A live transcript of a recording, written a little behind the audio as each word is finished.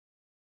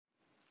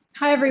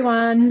Hi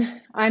everyone,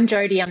 I'm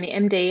Jodie. I'm the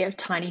MD of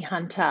Tiny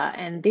Hunter,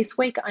 and this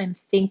week I'm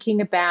thinking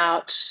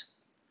about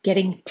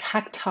getting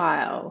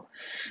tactile.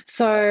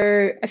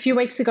 So, a few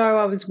weeks ago,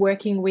 I was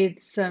working with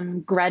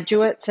some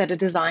graduates at a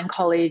design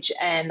college,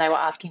 and they were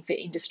asking for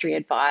industry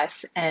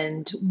advice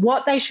and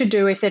what they should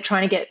do if they're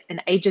trying to get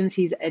an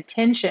agency's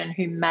attention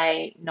who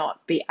may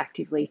not be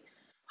actively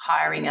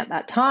hiring at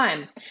that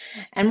time.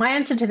 And my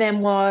answer to them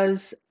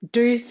was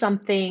do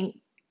something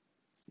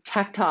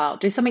tactile,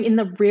 do something in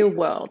the real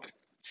world.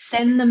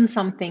 Send them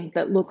something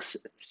that looks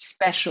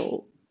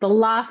special. The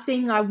last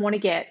thing I want to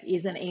get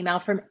is an email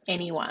from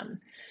anyone.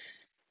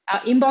 Our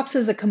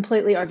inboxes are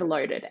completely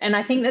overloaded. And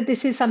I think that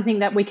this is something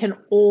that we can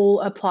all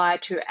apply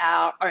to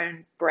our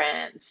own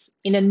brands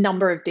in a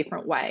number of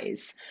different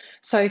ways.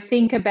 So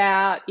think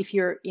about if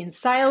you're in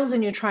sales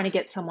and you're trying to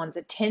get someone's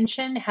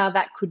attention, how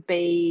that could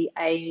be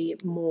a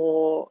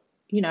more,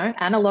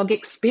 analog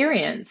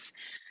experience.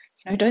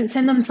 Don't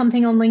send them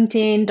something on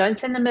LinkedIn. Don't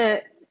send them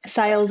a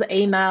sales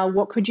email.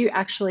 What could you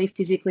actually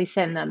physically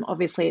send them?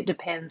 Obviously, it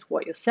depends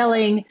what you're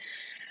selling,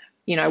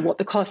 what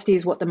the cost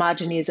is, what the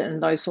margin is,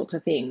 and those sorts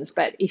of things.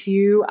 But if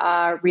you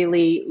are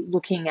really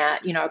looking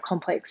at, a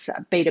complex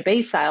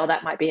B2B sale,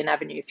 that might be an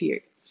avenue for you.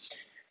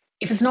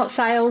 If it's not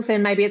sales,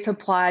 then maybe it's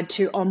applied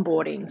to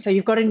onboarding. So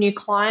you've got a new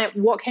client.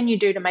 What can you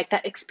do to make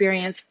that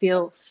experience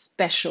feel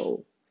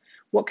special?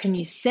 What can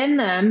you send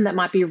them that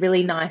might be a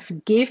really nice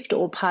gift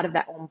or part of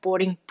that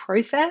onboarding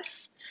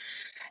process?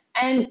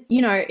 And,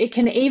 it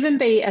can even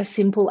be as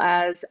simple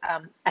as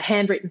a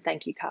handwritten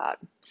thank you card.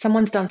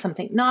 Someone's done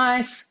something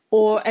nice,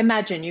 or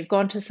imagine you've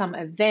gone to some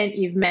event,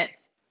 you've met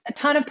a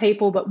ton of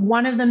people, but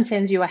one of them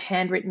sends you a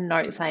handwritten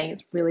note saying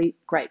it's really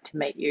great to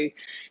meet you.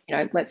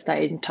 Let's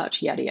stay in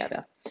touch, yada,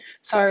 yada.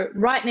 So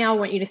right now, I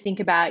want you to think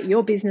about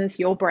your business,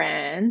 your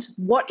brand.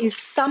 What is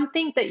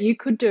something that you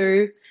could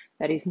do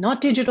that is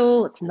not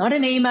digital, it's not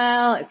an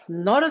email, it's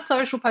not a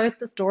social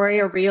post, a story,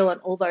 a reel,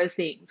 and all those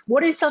things?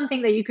 What is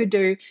something that you could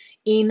do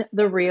in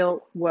the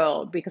real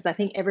world? Because I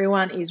think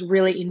everyone is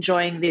really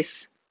enjoying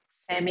this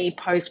semi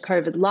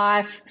post-COVID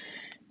life,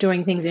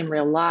 doing things in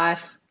real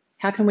life.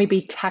 How can we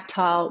be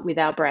tactile with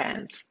our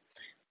brands?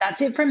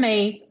 That's it from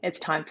me.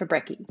 It's time for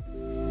brekkie.